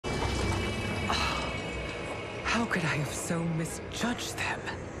How could I have so misjudged them?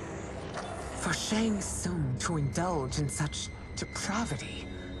 For Shang Tsung to indulge in such depravity,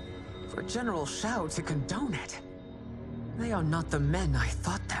 for General Shao to condone it, they are not the men I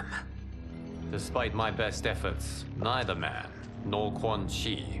thought them. Despite my best efforts, neither man nor Quan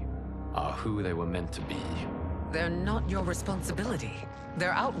Chi are who they were meant to be. They're not your responsibility.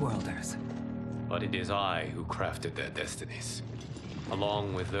 They're Outworlders. But it is I who crafted their destinies,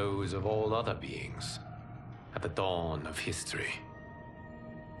 along with those of all other beings, at the dawn of history.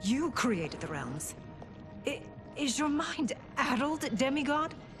 You created the realms. Is your mind addled,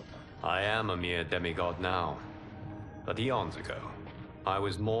 demigod? I am a mere demigod now, but eons ago, I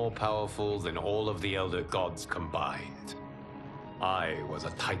was more powerful than all of the Elder Gods combined. I was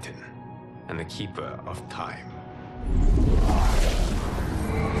a Titan, and the Keeper of Time.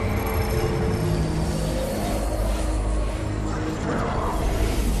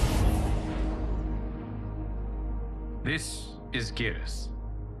 This is Geras.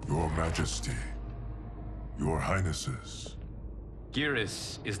 Your Majesty, Your Highnesses.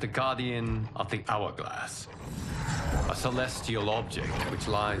 Geras is the guardian of the Hourglass, a celestial object which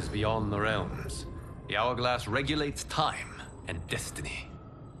lies beyond the realms. The Hourglass regulates time and destiny.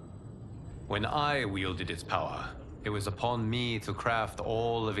 When I wielded its power, it was upon me to craft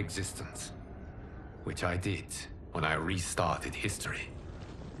all of existence, which I did when I restarted history.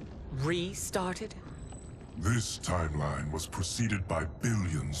 Restarted? This timeline was preceded by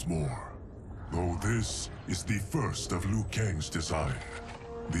billions more. Though this is the first of Liu Kang's design,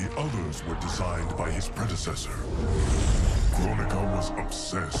 the others were designed by his predecessor. Kronika was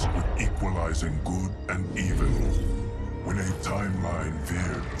obsessed with equalizing good and evil. When a timeline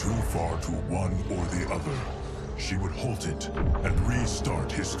veered too far to one or the other, she would halt it and restart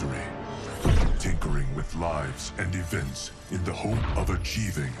history, tinkering with lives and events in the hope of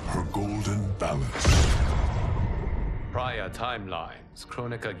achieving her golden balance. Prior timelines,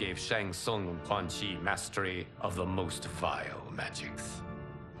 Kronika gave Shang Tsung and Quan Chi mastery of the most vile magics.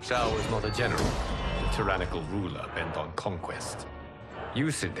 Shao was not a general, a tyrannical ruler bent on conquest. You,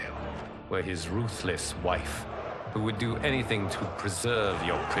 Sindel, were his ruthless wife, who would do anything to preserve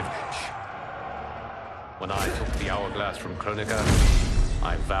your privilege. When I took the Hourglass from Kronika,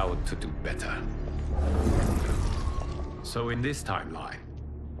 I vowed to do better. So in this timeline,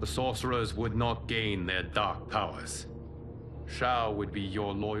 the sorcerers would not gain their dark powers. Shao would be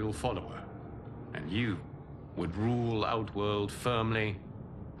your loyal follower, and you would rule Outworld firmly,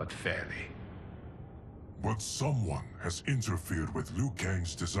 but fairly. But someone has interfered with Liu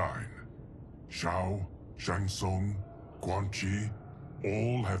Kang's design. Shao, Shang Tsung, Quan Chi,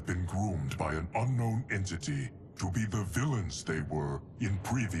 all have been groomed by an unknown entity to be the villains they were in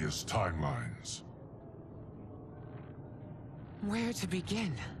previous timelines. Where to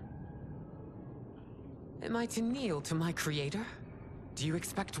begin? Am I to kneel to my creator? Do you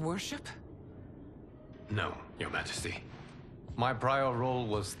expect worship? No, Your Majesty. My prior role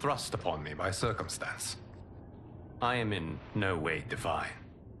was thrust upon me by circumstance. I am in no way divine.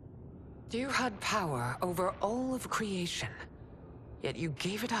 You had power over all of creation, yet you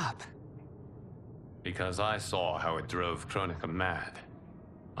gave it up. Because I saw how it drove Kronika mad.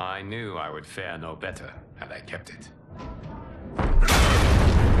 I knew I would fare no better had I kept it.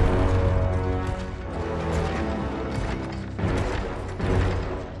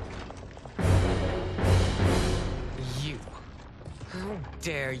 You. How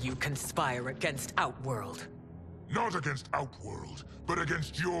dare you conspire against Outworld? Not against Outworld, but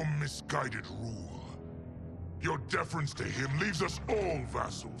against your misguided rule. Your deference to him leaves us all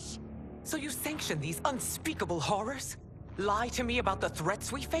vassals. So you sanction these unspeakable horrors? Lie to me about the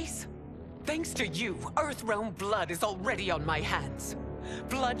threats we face? Thanks to you, Earthrealm blood is already on my hands.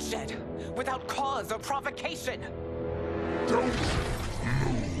 Bloodshed, without cause or provocation. Don't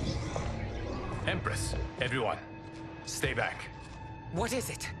move. Empress, everyone, stay back. What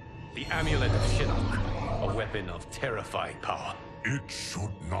is it? The Amulet of Shinnok, a weapon of terrifying power. It should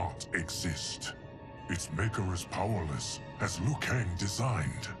not exist. Its maker is powerless, as Liu Kang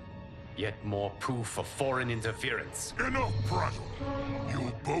designed. Yet more proof of foreign interference. Enough prattle.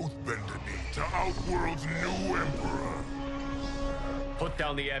 You'll both bend a knee to Outworld's new emperor. Put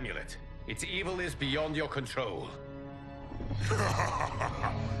down the amulet. Its evil is beyond your control.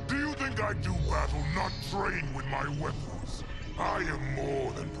 Do you think I do battle not trained with my weapons? I am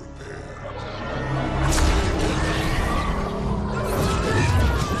more than prepared.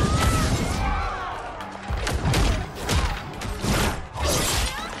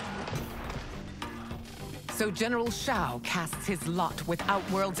 So General Shao casts his lot with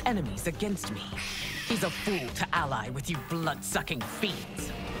Outworld's enemies against me. He's a fool to ally with you blood-sucking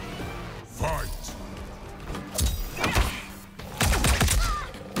fiends. Fight!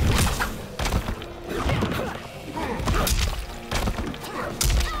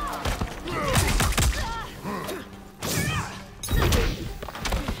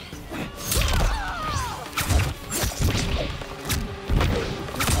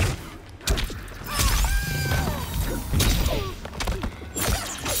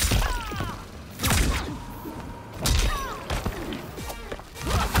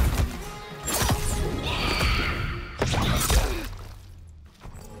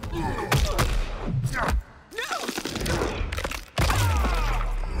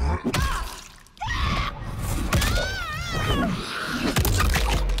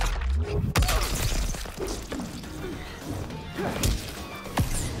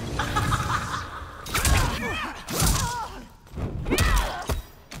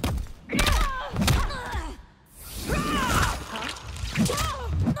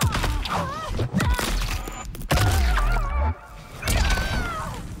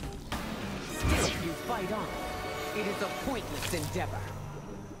 this endeavor.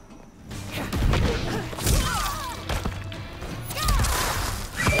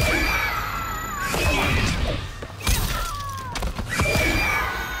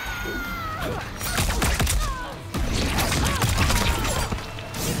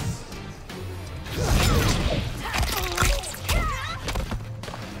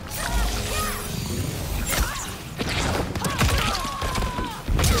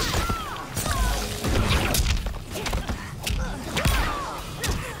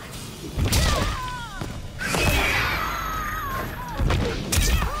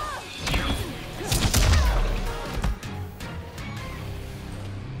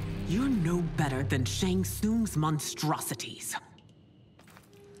 You're no better than Shang Tsung's monstrosities.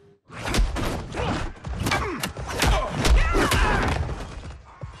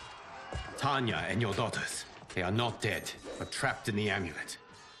 Tanya and your daughters. They are not dead, but trapped in the amulet.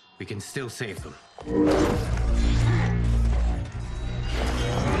 We can still save them.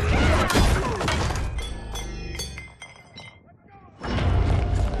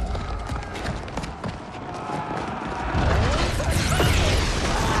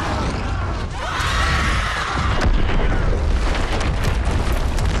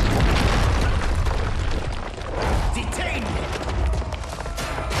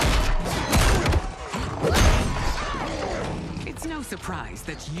 Surprised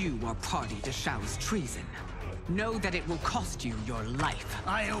that you are party to Shao's treason. Know that it will cost you your life.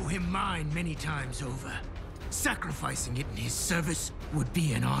 I owe him mine many times over. Sacrificing it in his service would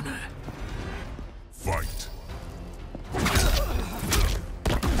be an honor. Fight.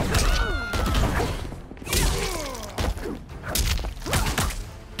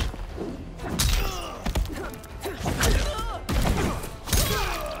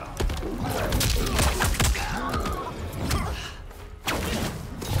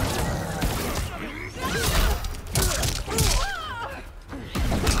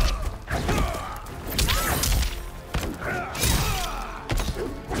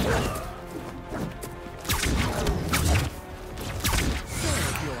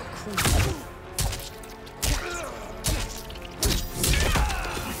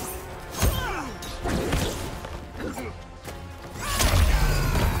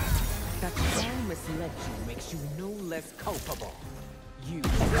 Misled you makes you no less culpable. You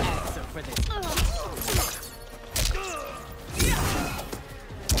answer for this.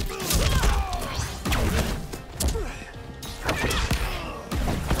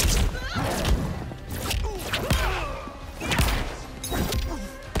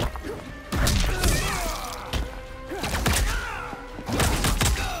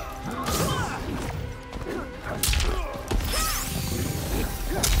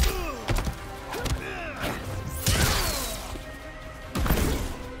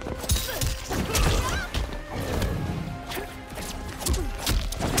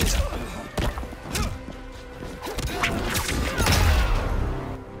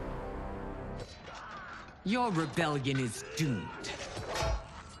 Your rebellion is doomed.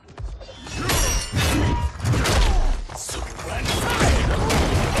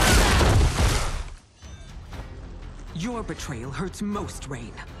 Your betrayal hurts most,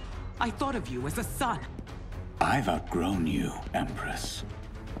 Rain. I thought of you as a son. I've outgrown you, Empress.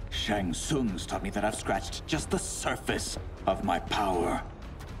 Shang Tsung's taught me that I've scratched just the surface of my power.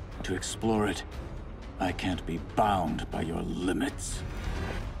 To explore it, I can't be bound by your limits.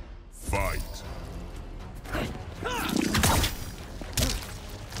 Fight.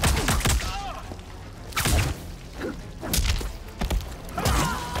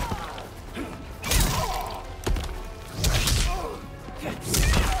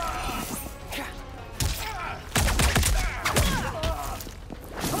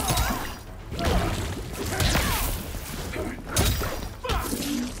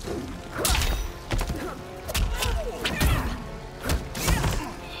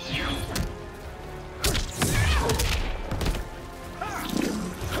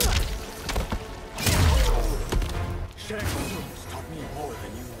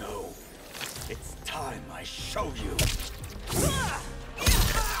 I show you.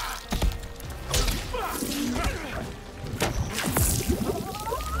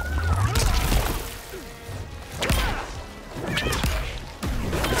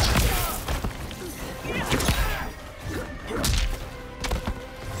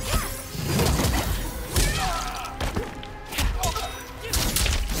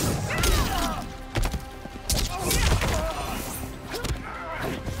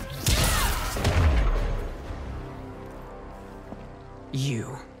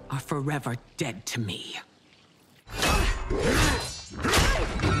 You are forever dead to me.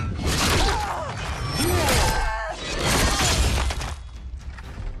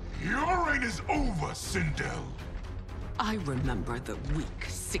 mission is over, Sindel. I remember the weak,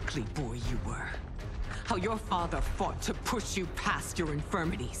 sickly boy you were. How your father fought to push you past your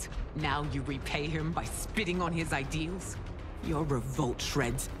infirmities. Now you repay him by spitting on his ideals? Your revolt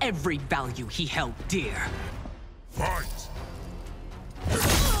shreds every value he held dear. Fight!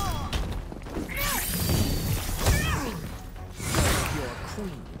 Your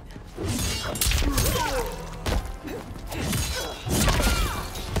queen.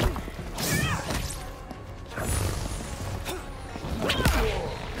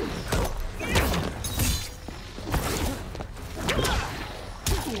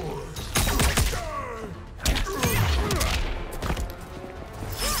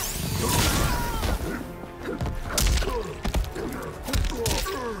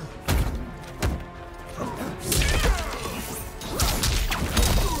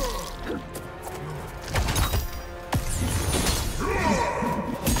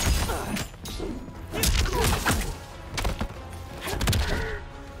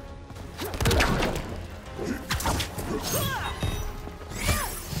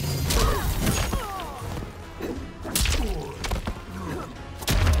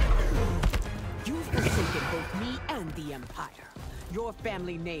 Empire. Your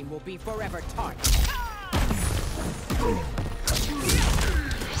family name will be forever tarnished.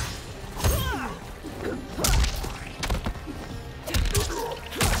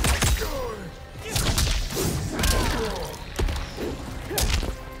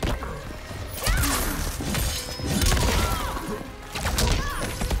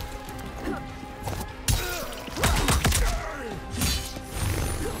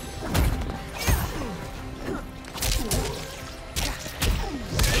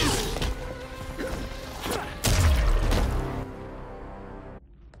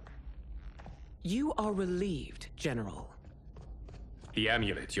 You are relieved, General. The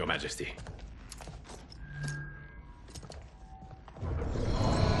amulet, Your Majesty.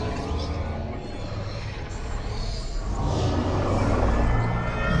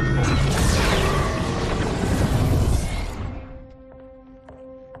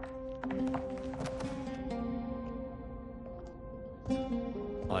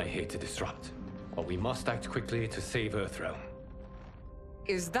 I hate to disrupt, but we must act quickly to save Earthrealm.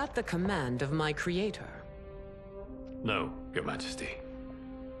 Is that the command of my creator? No, Your Majesty.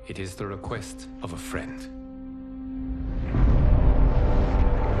 It is the request of a friend.